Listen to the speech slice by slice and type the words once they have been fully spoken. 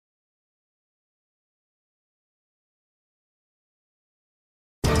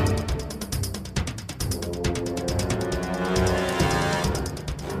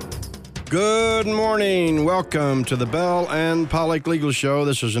Good morning. Welcome to the Bell and Pollock Legal Show.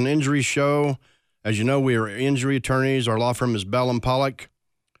 This is an injury show. As you know, we are injury attorneys. Our law firm is Bell and Pollock.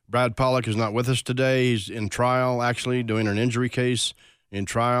 Brad Pollock is not with us today. He's in trial, actually, doing an injury case in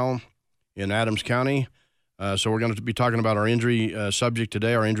trial in Adams County. So we're going to be talking about our injury subject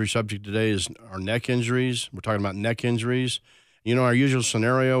today. Our injury subject today is our neck injuries. We're talking about neck injuries. You know, our usual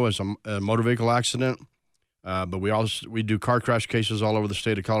scenario is a motor vehicle accident. But we do car crash cases all over the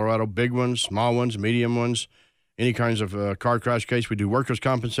state of Colorado, big ones, small ones, medium ones, any kinds of car crash case. We do workers'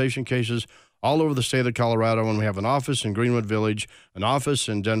 compensation cases all over the state of Colorado, and we have an office in Greenwood Village, an office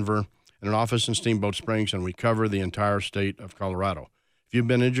in Denver, and an office in Steamboat Springs, and we cover the entire state of Colorado. If you've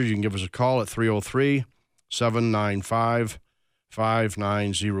been injured, you can give us a call at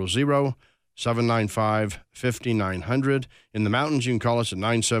 303-795-5900, 795-5900. In the mountains, you can call us at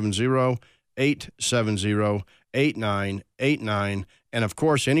 970-870-8989. And, of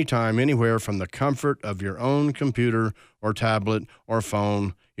course, anytime, anywhere from the comfort of your own computer or tablet or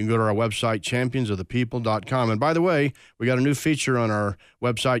phone. You can go to our website, championsofthepeople.com. And, by the way, we got a new feature on our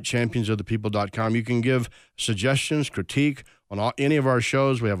website, championsofthepeople.com. You can give suggestions, critique on any of our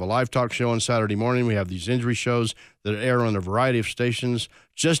shows. We have a live talk show on Saturday morning. We have these injury shows that air on a variety of stations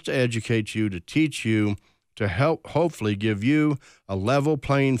just to educate you, to teach you, to help hopefully give you a level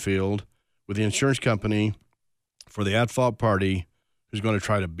playing field with the insurance company for the at-fault party who's going to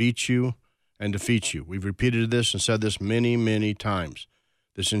try to beat you and defeat you. We've repeated this and said this many, many times.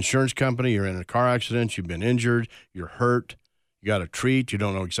 This insurance company, you're in a car accident, you've been injured, you're hurt, you got to treat, you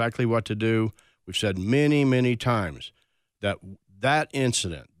don't know exactly what to do. We've said many, many times that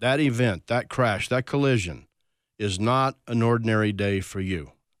incident, that event, that crash, that collision is not an ordinary day for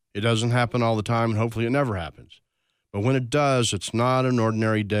you. It doesn't happen all the time, and hopefully it never happens. But when it does, it's not an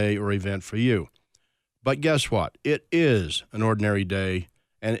ordinary day or event for you. But guess what? It is an ordinary day,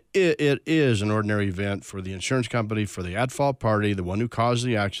 and it is an ordinary event for the insurance company, for the at-fault party, the one who caused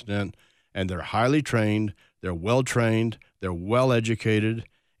the accident, and they're highly trained, they're well-trained, they're well-educated.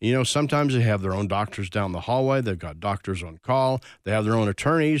 You know, sometimes they have their own doctors down the hallway. They've got doctors on call. They have their own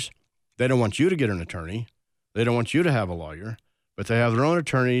attorneys. They don't want you to get an attorney. They don't want you to have a lawyer. But they have their own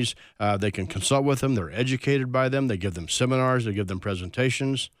attorneys. They can consult with them. They're educated by them. They give them seminars. They give them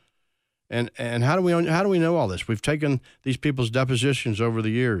presentations. And how do we know all this? We've taken these people's depositions over the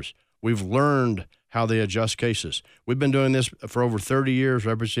years. We've learned how they adjust cases. We've been doing this for over 30 years,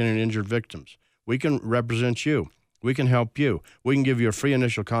 representing injured victims. We can represent you. We can help you. We can give you a free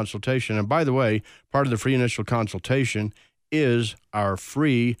initial consultation. And by the way, part of the free initial consultation is our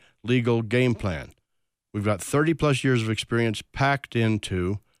free legal game plan. We've got 30-plus years of experience packed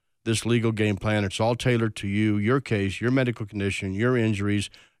into this legal game plan. It's all tailored to you, your case, your medical condition, your injuries,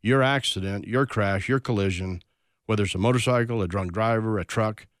 your accident, your crash, your collision, whether it's a motorcycle, a drunk driver, a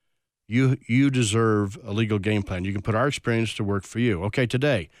truck. You deserve a legal game plan. You can put our experience to work for you. Okay,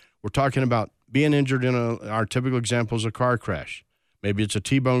 today we're talking about being injured in our typical examples of car crash. Maybe it's a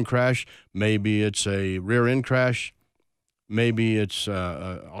T-bone crash. Maybe it's a rear-end crash. Maybe it's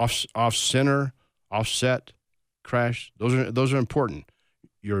off-center, offset crash. Those are important.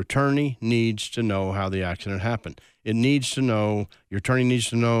 Your attorney needs to know how the accident happened. Your attorney needs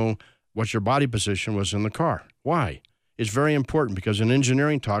to know what your body position was in the car. Why? It's very important because in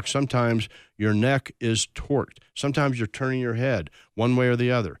engineering talk, sometimes your neck is torqued. Sometimes you're turning your head one way or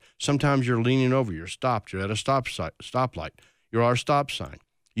the other. Sometimes you're leaning over. You're stopped. You're at a stoplight. You're at a stop sign.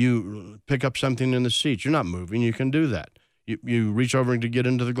 You pick up something in the seat. You're not moving. You can do that. You reach over to get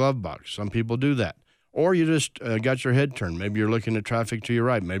into the glove box. Some people do that. Or you just got your head turned. Maybe you're looking at traffic to your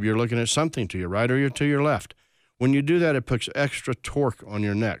right. Maybe you're looking at something to your right or to your left. When you do that, it puts extra torque on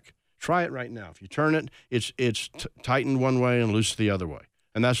your neck. Try it right now. If you turn it, it's tightened one way and loose the other way.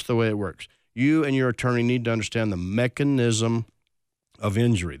 And that's the way it works. You and your attorney need to understand the mechanism of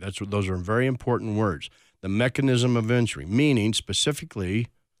injury. Those are very important words. The mechanism of injury, meaning specifically,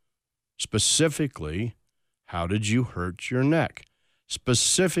 how did you hurt your neck?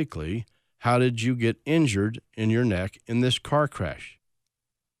 Specifically, how did you get injured in your neck in this car crash?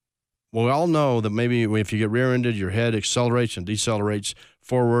 Well, we all know that maybe if you get rear-ended, your head accelerates and decelerates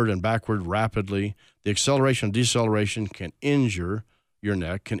forward and backward rapidly. The acceleration and deceleration can injure your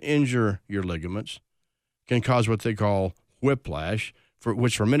neck, can injure your ligaments, can cause what they call whiplash,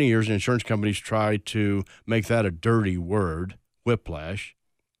 which for many years insurance companies tried to make that a dirty word, whiplash,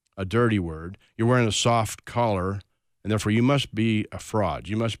 a dirty word. You're wearing a soft collar, and therefore you must be a fraud.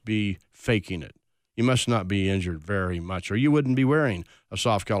 You must be faking it. You must not be injured very much, or you wouldn't be wearing a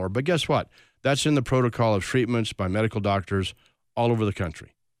soft collar. But guess what? That's in the protocol of treatments by medical doctors all over the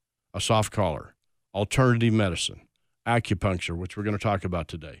country. A soft collar, alternative medicine, acupuncture, which we're going to talk about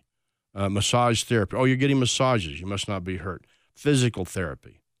today, Massage therapy. Oh, you're getting massages. You must not be hurt. Physical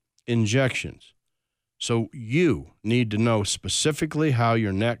therapy, injections. So you need to know specifically how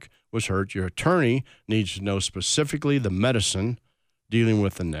your neck was hurt. Your attorney needs to know specifically the medicine dealing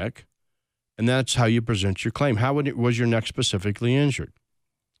with the neck, and that's how you present your claim. How was your neck specifically injured?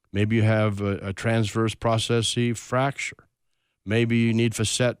 Maybe you have a transverse processus fracture. Maybe you need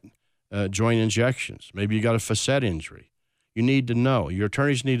facet joint injections. Maybe you got a facet injury. You need to know. Your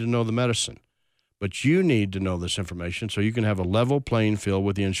attorneys need to know the medicine. But you need to know this information so you can have a level playing field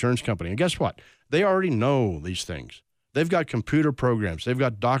with the insurance company. And guess what? They already know these things. They've got computer programs. They've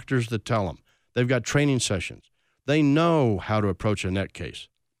got doctors that tell them. They've got training sessions. They know how to approach a neck case.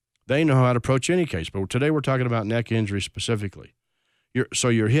 They know how to approach any case. But today we're talking about neck injury specifically.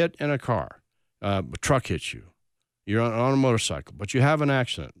 You're hit in a car. A truck hits you. You're on a motorcycle, but you have an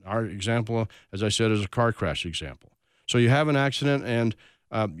accident. Our example, as I said, is a car crash example. So you have an accident and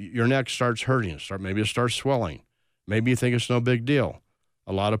your neck starts hurting. Maybe it starts swelling. Maybe you think it's no big deal.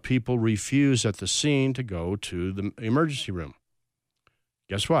 A lot of people refuse at the scene to go to the emergency room.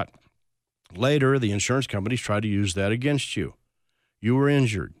 Guess what? Later, the insurance companies try to use that against you. You were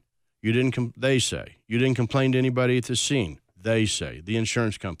injured. You didn't. They say you didn't complain to anybody at the scene. They say the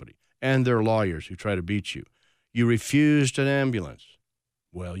insurance company and their lawyers who try to beat you. You refused an ambulance.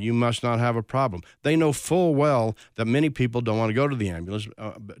 Well, you must not have a problem. They know full well that many people don't want to go to the ambulance,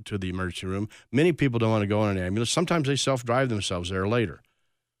 to the emergency room. Many people don't want to go in an ambulance. Sometimes they self-drive themselves there later.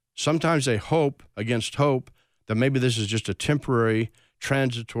 Sometimes they hope against hope that maybe this is just a temporary,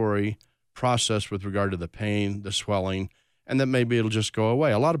 transitory process with regard to the pain, the swelling, and that maybe it'll just go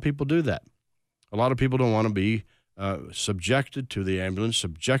away. A lot of people do that. A lot of people don't want to be subjected to the ambulance,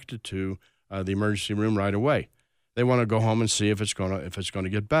 subjected to the emergency room right away. They want to go home and see if it's going to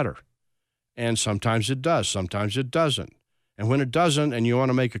get better. And sometimes it does, sometimes it doesn't. And when it doesn't, and you want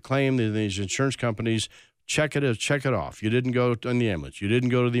to make a claim, these insurance companies check it off. You didn't go in the ambulance. You didn't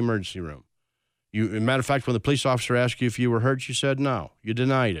go to the emergency room. As a matter of fact, when the police officer asked you if you were hurt, you said no. You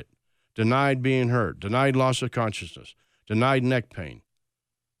denied it. Denied being hurt. Denied loss of consciousness. Denied neck pain.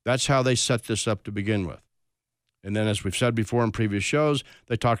 That's how they set this up to begin with. And then, as we've said before in previous shows,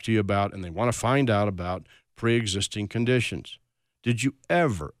 they talk to you about, and they want to find out about pre-existing conditions. Did you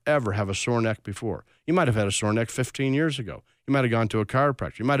ever have a sore neck before? You might have had a sore neck 15 years ago. You might have gone to a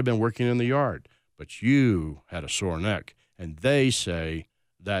chiropractor. You might have been working in the yard, but you had a sore neck, and they say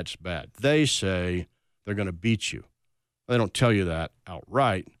that's bad. They say they're going to beat you. They don't tell you that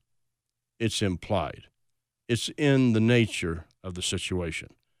outright. It's implied. It's in the nature of the situation.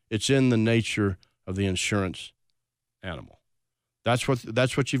 It's in the nature of the insurance animal. That's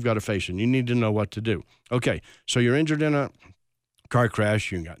what you've got to face, and you need to know what to do. Okay, so you're injured in a car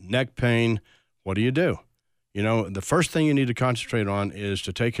crash. You got neck pain. What do? You know, the first thing you need to concentrate on is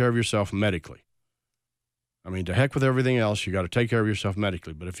to take care of yourself medically. I mean, to heck with everything else, you got to take care of yourself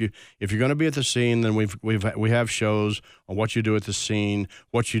medically. But if you're going to be at the scene, then we have shows on what you do at the scene,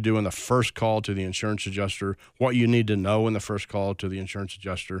 what you do in the first call to the insurance adjuster, what you need to know in the first call to the insurance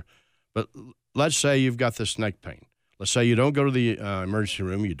adjuster. But let's say you've got this neck pain. Let's say you don't go to the emergency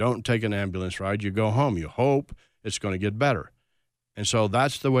room, you don't take an ambulance ride, you go home. You hope it's going to get better. And so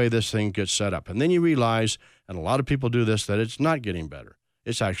that's the way this thing gets set up. And then you realize, and a lot of people do this, that it's not getting better.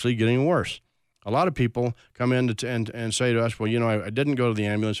 It's actually getting worse. A lot of people come in and say to us, well, you know, I didn't go to the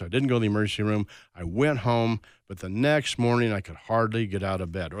ambulance, I didn't go to the emergency room, I went home, but the next morning I could hardly get out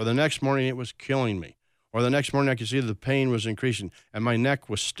of bed. Or the next morning it was killing me. Or the next morning I could see the pain was increasing and my neck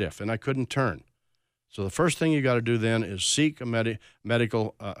was stiff and I couldn't turn. So the first thing you got to do then is seek a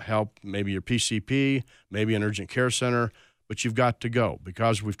medical help, maybe your PCP, maybe an urgent care center, but you've got to go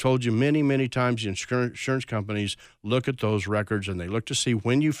because we've told you many, many times the insurance companies look at those records and they look to see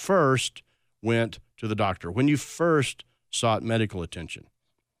when you first went to the doctor, when you first sought medical attention.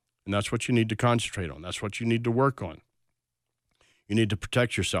 And that's what you need to concentrate on. That's what you need to work on. You need to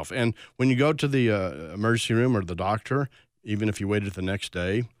protect yourself. And when you go to the emergency room or the doctor, even if you waited the next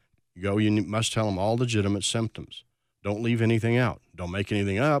day, you must tell them all legitimate symptoms. Don't leave anything out. Don't make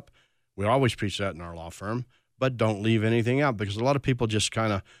anything up. We always preach that in our law firm, but don't leave anything out because a lot of people just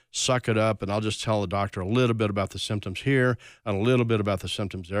kind of suck it up and I'll just tell the doctor a little bit about the symptoms here and a little bit about the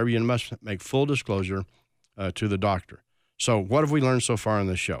symptoms there. You must make full disclosure to the doctor. So what have we learned so far in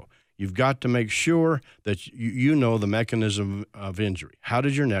this show? You've got to make sure that you know the mechanism of injury. How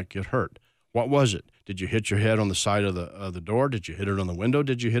did your neck get hurt? What was it? Did you hit your head on the side of the door? Did you hit it on the window?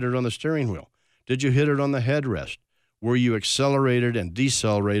 Did you hit it on the steering wheel? Did you hit it on the headrest? Were you accelerated and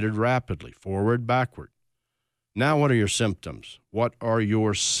decelerated rapidly, forward, backward? Now what are your symptoms? What are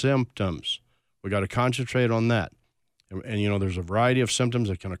your symptoms? We got to concentrate on that. And there's a variety of symptoms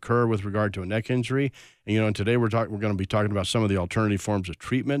that can occur with regard to a neck injury. And today we're going to be talking about some of the alternative forms of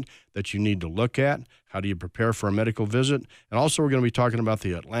treatment that you need to look at. How do you prepare for a medical visit? And also we're going to be talking about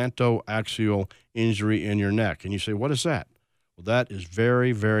the atlantoaxial injury in your neck. And you say, what is that? Well, that is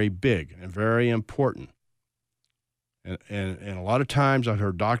very, very big and very important. And a lot of times I've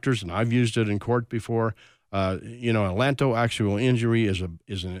heard doctors, and I've used it in court before, atlantoaxial injury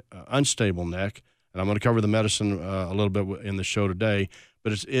is an unstable neck. And I'm going to cover the medicine a little bit in the show today,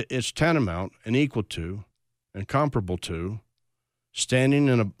 but it's tantamount and equal to and comparable to standing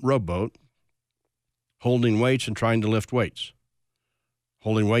in a rowboat, holding weights and trying to lift weights.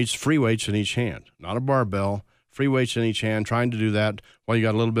 Holding weights, free weights in each hand, not a barbell, free weights in each hand, trying to do that while you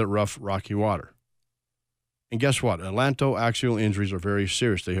got a little bit rough, rocky water. And guess what? Atlantoaxial injuries are very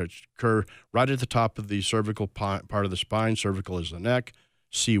serious. They occur right at the top of the cervical part of the spine. Cervical is the neck,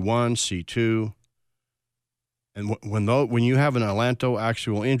 C1, C2. And when you have an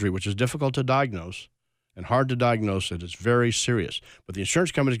atlantoaxial injury, which is difficult to diagnose and hard to diagnose, it is very serious. But the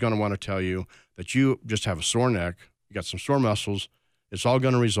insurance company is going to want to tell you that you just have a sore neck, you got some sore muscles, it's all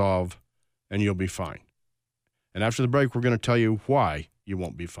going to resolve, and you'll be fine. And after the break, we're going to tell you why you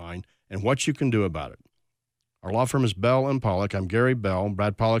won't be fine and what you can do about it. Our law firm is Bell & Pollock. I'm Gary Bell.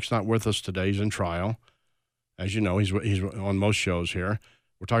 Brad Pollock's not with us today. He's in trial. As you know, he's on most shows here.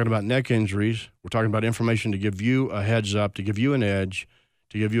 We're talking about neck injuries. We're talking about information to give you a heads up, to give you an edge,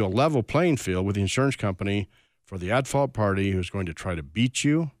 to give you a level playing field with the insurance company for the at-fault party who's going to try to beat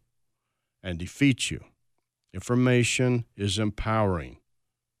you and defeat you. Information is empowering.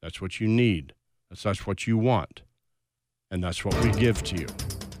 That's what you need. That's what you want. And that's what we give to you.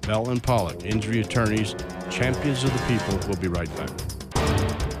 Bell & Pollock, injury attorneys, champions of the people. We'll be right back.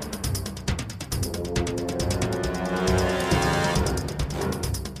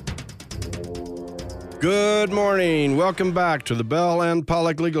 Good morning. Welcome back to the Bell &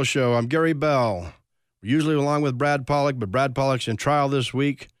 Pollock Legal Show. I'm Gary Bell. We're usually along with Brad Pollock, but Brad Pollock's in trial this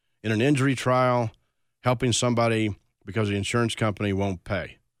week in an injury trial, helping somebody because the insurance company won't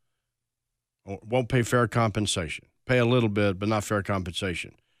pay. Won't pay fair compensation. Pay a little bit, but not fair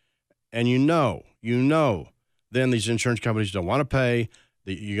compensation. And you know, then these insurance companies don't want to pay.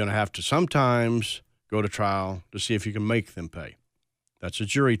 You're going to have to sometimes go to trial to see if you can make them pay. That's a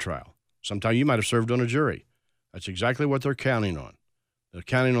jury trial. Sometimes you might have served on a jury. That's exactly what they're counting on. They're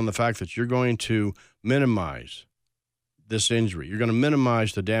counting on the fact that you're going to minimize this injury. You're going to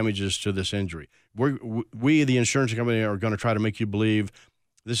minimize the damages to this injury. We, the insurance company, are going to try to make you believe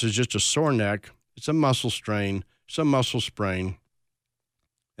this is just a sore neck. It's a muscle strain, some muscle sprain,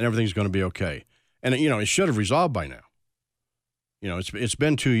 and everything's going to be okay. And, it should have resolved by now. It's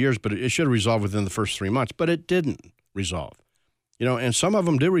been 2 years, but it should have resolved within the first 3 months, but it didn't resolve. And some of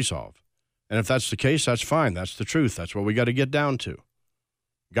them do resolve. And if that's the case, that's fine. That's the truth. That's what we got to get down to.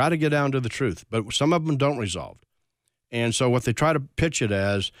 Got to get down to the truth. But some of them don't resolve. And so what they try to pitch it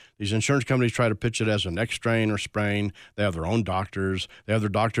as, these insurance companies try to pitch it as a neck strain or sprain. They have their own doctors. They have their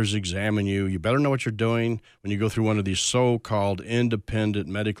doctors examine you. You better know what you're doing when you go through one of these so-called independent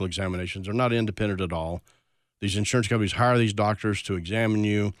medical examinations. They're not independent at all. These insurance companies hire these doctors to examine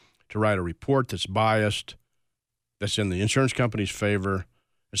you, to write a report that's biased, that's in the insurance company's favor.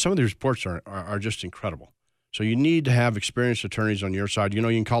 And some of these reports are just incredible. So you need to have experienced attorneys on your side. You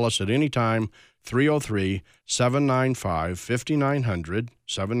can call us at any time, 303-795-5900,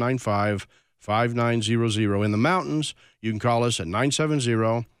 795-5900. In the mountains, you can call us at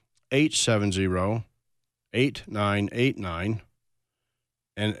 970-870-8989.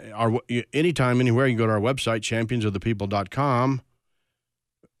 And anytime, anywhere, you can go to our website, championsofthepeople.com.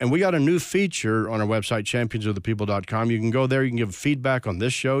 And we got a new feature on our website, championsofthepeople.com. You can go there. You can give feedback on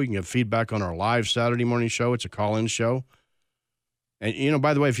this show. You can give feedback on our live Saturday morning show. It's a call-in show. And,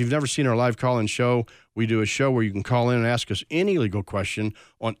 by the way, if you've never seen our live call-in show, we do a show where you can call in and ask us any legal question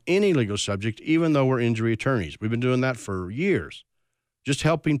on any legal subject, even though we're injury attorneys. We've been doing that for years, just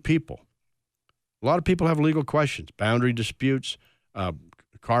helping people. A lot of people have legal questions, boundary disputes,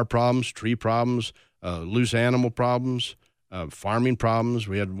 car problems, tree problems, loose animal problems, farming problems.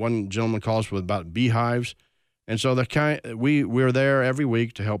 We had one gentleman call us with about beehives. And so we're there every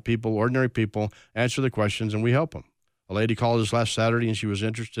week to help people, ordinary people, answer the questions, and we help them. A lady called us last Saturday, and she was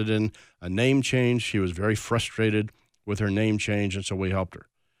interested in a name change. She was very frustrated with her name change, and so we helped her.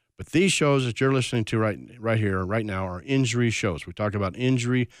 But these shows that you're listening to right here, right now, are injury shows. We talk about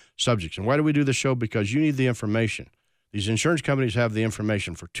injury subjects. And why do we do the show? Because you need the information. These insurance companies have the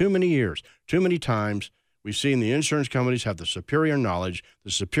information for too many years, too many times. We've seen the insurance companies have the superior knowledge,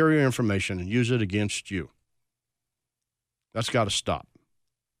 the superior information, and use it against you. That's got to stop.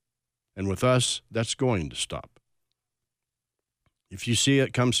 And with us, that's going to stop. If you see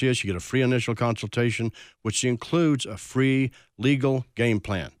it, come see us. You get a free initial consultation, which includes a free legal game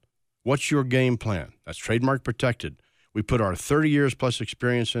plan. What's your game plan? That's trademark protected. We put our 30 years plus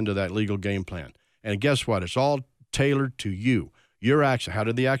experience into that legal game plan. And guess what? It's all tailored to you. Your accident. How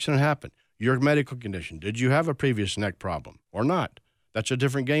did the accident happen? Your medical condition. Did you have a previous neck problem or not? That's a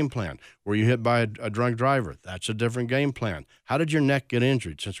different game plan. Were you hit by a drunk driver? That's a different game plan. How did your neck get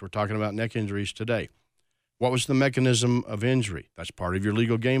injured, since we're talking about neck injuries today? What was the mechanism of injury? That's part of your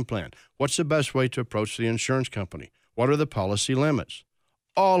legal game plan. What's the best way to approach the insurance company? What are the policy limits?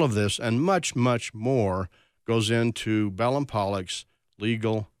 All of this and much, much more goes into Bell & Pollock's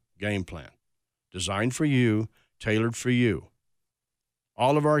legal game plan. Designed for you, tailored for you.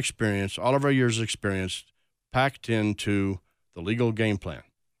 All of our experience, all of our years of experience packed into the legal game plan.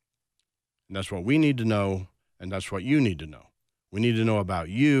 And that's what we need to know, and that's what you need to know. We need to know about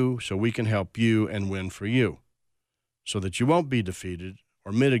you so we can help you and win for you, so that you won't be defeated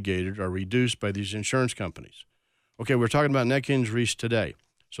or mitigated or reduced by these insurance companies. Okay, we're talking about neck injuries today.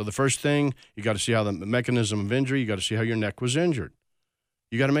 So the first thing, you got to see how the mechanism of injury, you got to see how your neck was injured.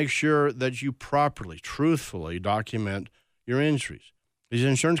 You got to make sure that you properly, truthfully document your injuries. These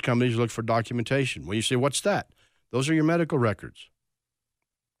insurance companies look for documentation. When you say, what's that? Those are your medical records.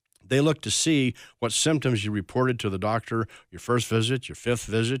 They look to see what symptoms you reported to the doctor, your first visit, your fifth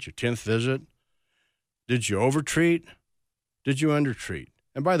visit, your 10th visit. Did you overtreat? Did you undertreat?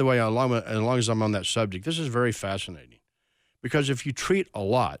 And by the way, as long as I'm on that subject, this is very fascinating. Because if you treat a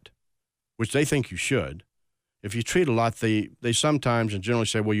lot, which they think you should, if you treat a lot, they sometimes and generally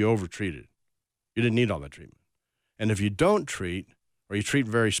say, well, you overtreated. You didn't need all that treatment. And if you don't treat, or you treat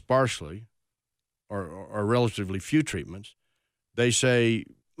very sparsely, or relatively few treatments, they say,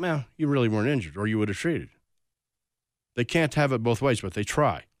 well, you really weren't injured, or you would have treated. They can't have it both ways, but they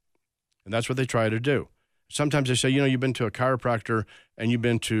try. And that's what they try to do. Sometimes they say, you've been to a chiropractor and you've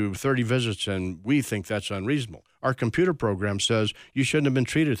been to 30 visits, and we think that's unreasonable. Our computer program says you shouldn't have been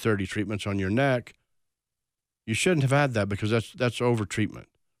treated 30 treatments on your neck. You shouldn't have had that because that's over-treatment.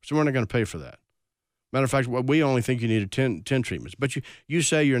 So we're not going to pay for that. Matter of fact, we only think you needed 10 treatments. But you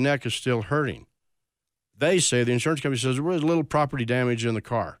say your neck is still hurting. They say, the insurance company says, there's a little property damage in the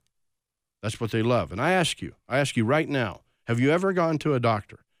car. That's what they love. And I ask you right now, have you ever gone to a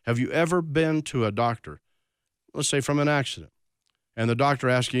doctor? Have you ever been to a doctor, let's say from an accident, and the doctor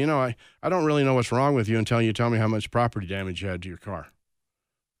asks you, I don't really know what's wrong with you until you tell me how much property damage you had to your car.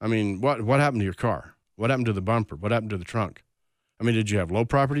 I mean, what happened to your car? What happened to the bumper? What happened to the trunk? I mean, did you have low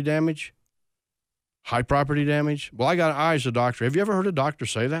property damage? High property damage? Well, I got an eye as a doctor. Have you ever heard a doctor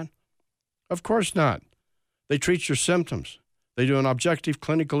say that? Of course not. They treat your symptoms. They do an objective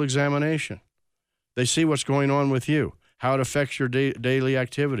clinical examination. They see what's going on with you, how it affects your daily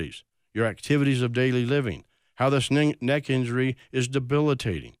activities, your activities of daily living, how this neck injury is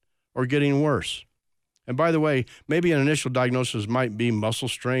debilitating or getting worse. And by the way, maybe an initial diagnosis might be muscle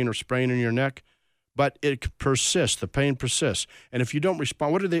strain or sprain in your neck, but it persists. The pain persists. And if you don't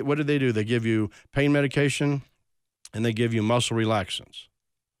respond, what do they do? They give you pain medication and they give you muscle relaxants.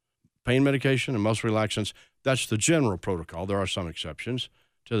 Pain medication and muscle relaxants, that's the general protocol. There are some exceptions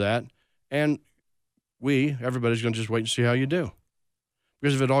to that. And everybody's going to just wait and see how you do.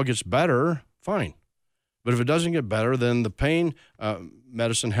 Because if it all gets better, fine. But if it doesn't get better, then the pain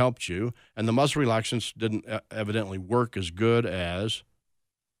medicine helped you, and the muscle relaxants didn't evidently work as good as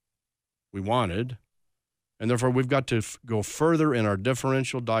we wanted. And therefore, we've got to go further in our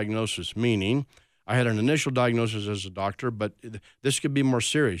differential diagnosis, meaning I had an initial diagnosis as a doctor, but this could be more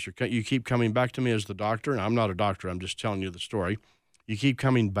serious. You keep coming back to me as the doctor, and I'm not a doctor. I'm just telling you the story. You keep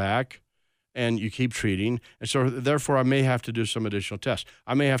coming back, and you keep treating. And so, therefore, I may have to do some additional tests.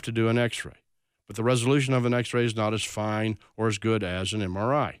 I may have to do an X-ray. But the resolution of an X-ray is not as fine or as good as an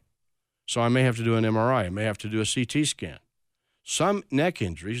MRI. So I may have to do an MRI. I may have to do a CT scan. Some neck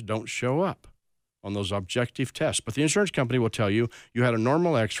injuries don't show up on those objective tests. But the insurance company will tell you, you had a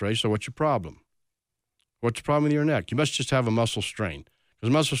normal X-ray, so what's your problem? What's the problem with your neck? You must just have a muscle strain.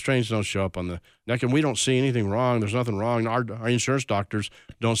 Because muscle strains don't show up on the neck, and we don't see anything wrong. There's nothing wrong. Our insurance doctors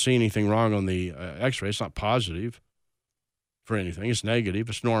don't see anything wrong on the X-ray. It's not positive for anything. It's negative.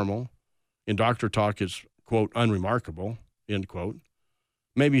 It's normal. In doctor talk, it's, quote, unremarkable, end quote.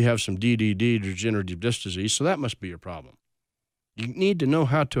 Maybe you have some DDD, degenerative disc disease, so that must be your problem. You need to know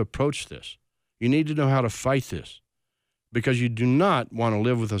how to approach this. You need to know how to fight this, because you do not want to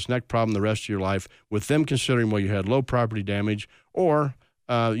live with this neck problem the rest of your life with them considering, well, you had low property damage, or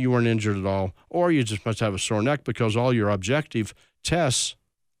you weren't injured at all, or you just must have a sore neck because all your objective tests,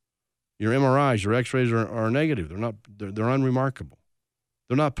 your MRIs, your X-rays are negative. They're unremarkable.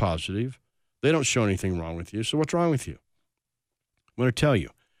 They're not positive. They don't show anything wrong with you. So what's wrong with you? I'm going to tell you,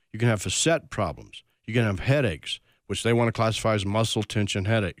 you can have facet problems. You can have headaches, which they want to classify as muscle tension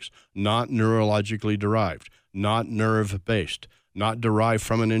headaches, not neurologically derived, not nerve-based, not derived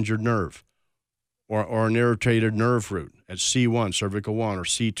from an injured nerve or an irritated nerve root at C1, cervical 1, or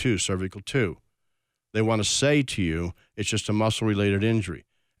C2, cervical 2. They want to say to you, it's just a muscle-related injury,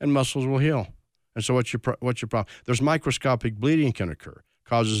 and muscles will heal. And so what's your problem? There's microscopic bleeding can occur,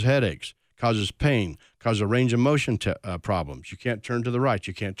 causes headaches, causes pain, causes range of motion problems. You can't turn to the right.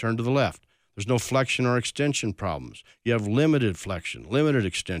 You can't turn to the left. There's no flexion or extension problems. You have limited flexion, limited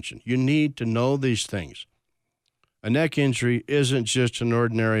extension. You need to know these things. A neck injury isn't just an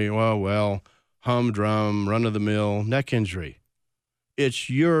ordinary, humdrum, run-of-the-mill neck injury. It's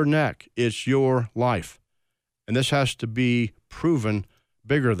your neck. It's your life. And this has to be proven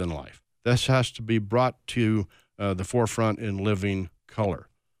bigger than life. This has to be brought to the forefront in living color.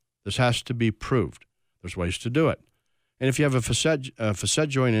 This has to be proved. There's ways to do it. And if you have a facet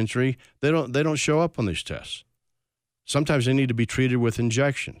joint injury, they don't show up on these tests. Sometimes they need to be treated with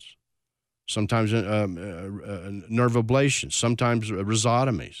injections. Sometimes nerve ablations. Sometimes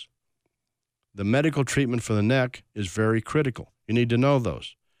rhizotomies. The medical treatment for the neck is very critical. You need to know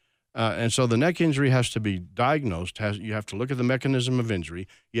those. And so the neck injury has to be diagnosed. You have to look at the mechanism of injury.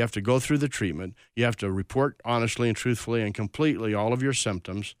 You have to go through the treatment. You have to report honestly and truthfully and completely all of your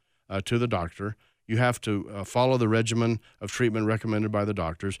symptoms to the doctor. You have to follow the regimen of treatment recommended by the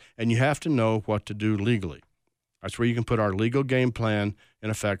doctors, and you have to know what to do legally. That's where you can put our legal game plan in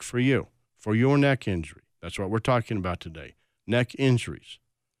effect for you, for your neck injury. That's what we're talking about today, neck injuries.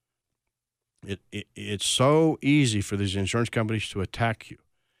 It's so easy for these insurance companies to attack you.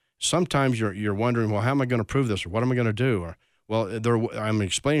 Sometimes you're wondering, well, how am I going to prove this, or what am I going to do? Or, I'm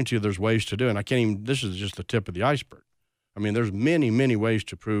explaining to you there's ways to do it, and this is just the tip of the iceberg. I mean, there's many, many ways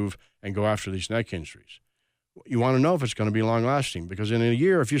to prove and go after these neck injuries. You want to know if it's going to be long-lasting, because in a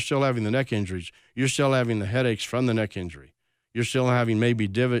year, if you're still having the neck injuries, you're still having the headaches from the neck injury. You're still having maybe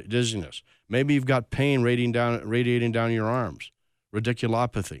dizziness. Maybe you've got pain radiating down your arms,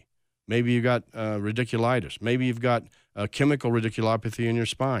 radiculopathy. Maybe you've got radiculitis. Maybe you've got chemical radiculopathy in your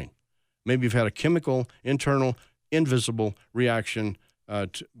spine. Maybe you've had a chemical, internal, invisible reaction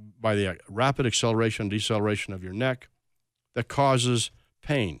by the rapid acceleration and deceleration of your neck that causes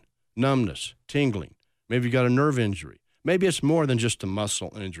pain, numbness, tingling. Maybe you've got a nerve injury. Maybe it's more than just a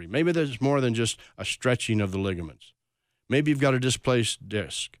muscle injury. Maybe there's more than just a stretching of the ligaments. Maybe you've got a displaced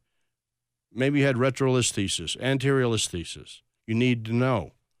disc. Maybe you had retrolisthesis, anterior listhesis. You need to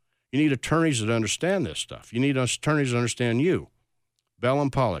know. You need attorneys that understand this stuff. You need attorneys that understand you. Bell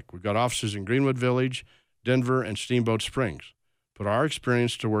and Pollock. We've got offices in Greenwood Village, Denver, and Steamboat Springs. Put our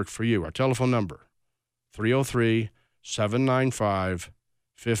experience to work for you. Our telephone number, 303-795-5900,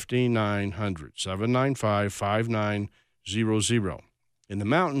 795-5900. In the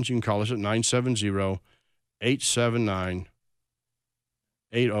mountains, you can call us at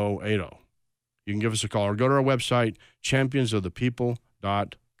 970-879-8080. You can give us a call or go to our website,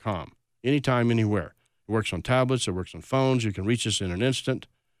 championsofthepeople.com. Anytime, anywhere. It works on tablets. It works on phones. You can reach us in an instant.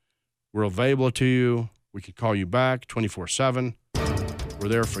 We're available to you. We can call you back 24/7. We're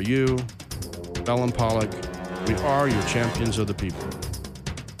there for you. Bell and Pollock. We are your champions of the people.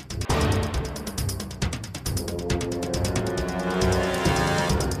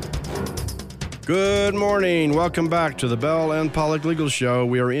 Good morning. Welcome back to the Bell and Pollock Legal Show.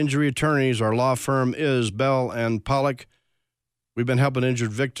 We are injury attorneys. Our law firm is Bell and Pollock. We've been helping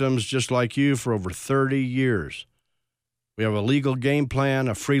injured victims just like you for over 30 years. We have a legal game plan,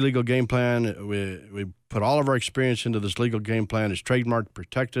 a free legal game plan. We put all of our experience into this legal game plan. It's trademark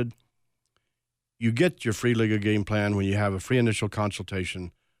protected. You get your free legal game plan when you have a free initial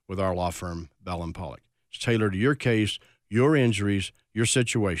consultation with our law firm, Bell and Pollock. It's tailored to your case, your injuries, your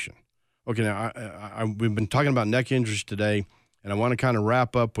situation. Okay, now we've been talking about neck injuries today, and I want to kind of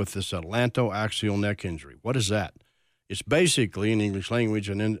wrap up with this atlantoaxial neck injury. What is that? It's basically, in English language,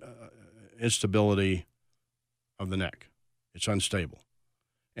 an instability of the neck. It's unstable.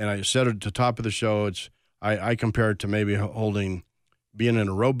 And I said at the top of the show, I compare it to maybe being in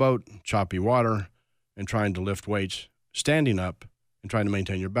a rowboat, choppy water, and trying to lift weights, standing up, and trying to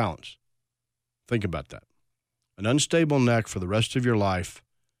maintain your balance. Think about that. An unstable neck for the rest of your life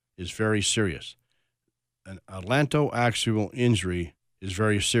is very serious. An atlantoaxial injury is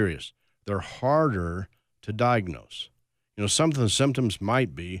very serious. They're harder to diagnose. Some of the symptoms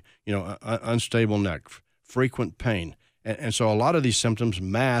might be, unstable neck, frequent pain. And so a lot of these symptoms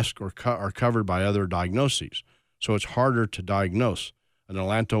mask or are covered by other diagnoses. So it's harder to diagnose. An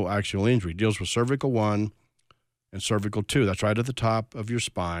atlantoaxial injury deals with cervical 1 and cervical 2. That's right at the top of your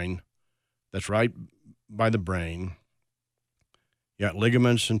spine. That's right by the brain. You got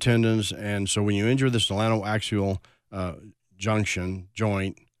ligaments and tendons, and so when you injure this atlantoaxial junction,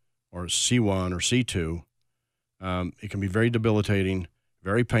 joint, or C1 or C2, it can be very debilitating,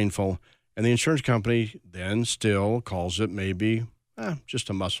 very painful, and the insurance company then still calls it maybe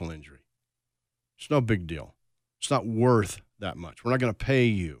just a muscle injury. It's no big deal. It's not worth that much. We're not going to pay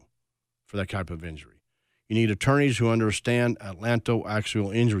you for that type of injury. You need attorneys who understand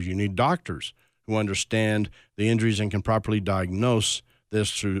atlantoaxial injuries. You need doctors who understand the injuries and can properly diagnose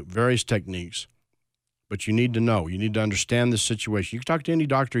this through various techniques. But you need to know. You need to understand this situation. You can talk to any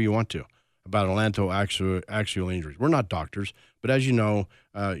doctor you want to about atlantoaxial injuries. We're not doctors, but as you know,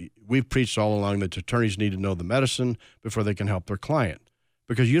 we've preached all along that attorneys need to know the medicine before they can help their client,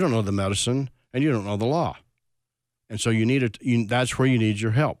 because you don't know the medicine and you don't know the law. And so that's where you need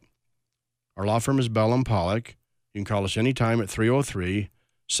your help. Our law firm is Bell & Pollock. You can call us anytime at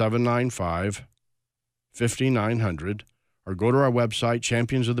 303-795-5900 or go to our website,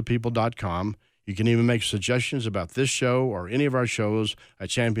 championsofthepeople.com. You can even make suggestions about this show or any of our shows at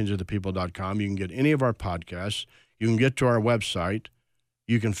championsofthepeople.com. You can get any of our podcasts. You can get to our website.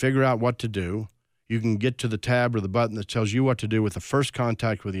 You can figure out what to do. You can get to the tab or the button that tells you what to do with the first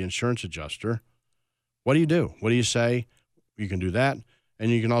contact with the insurance adjuster. What do you do? What do you say? You can do that. And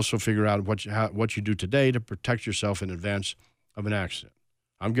you can also figure out what you do today to protect yourself in advance of an accident.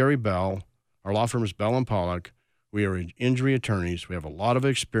 I'm Gary Bell. Our law firm is Bell & Pollock. We are injury attorneys. We have a lot of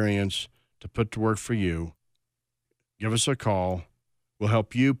experience to put to work for you. Give us a call. We'll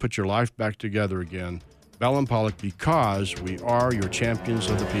help you put your life back together again. Bell & Pollock, because we are your champions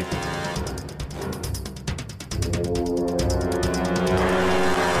of the people.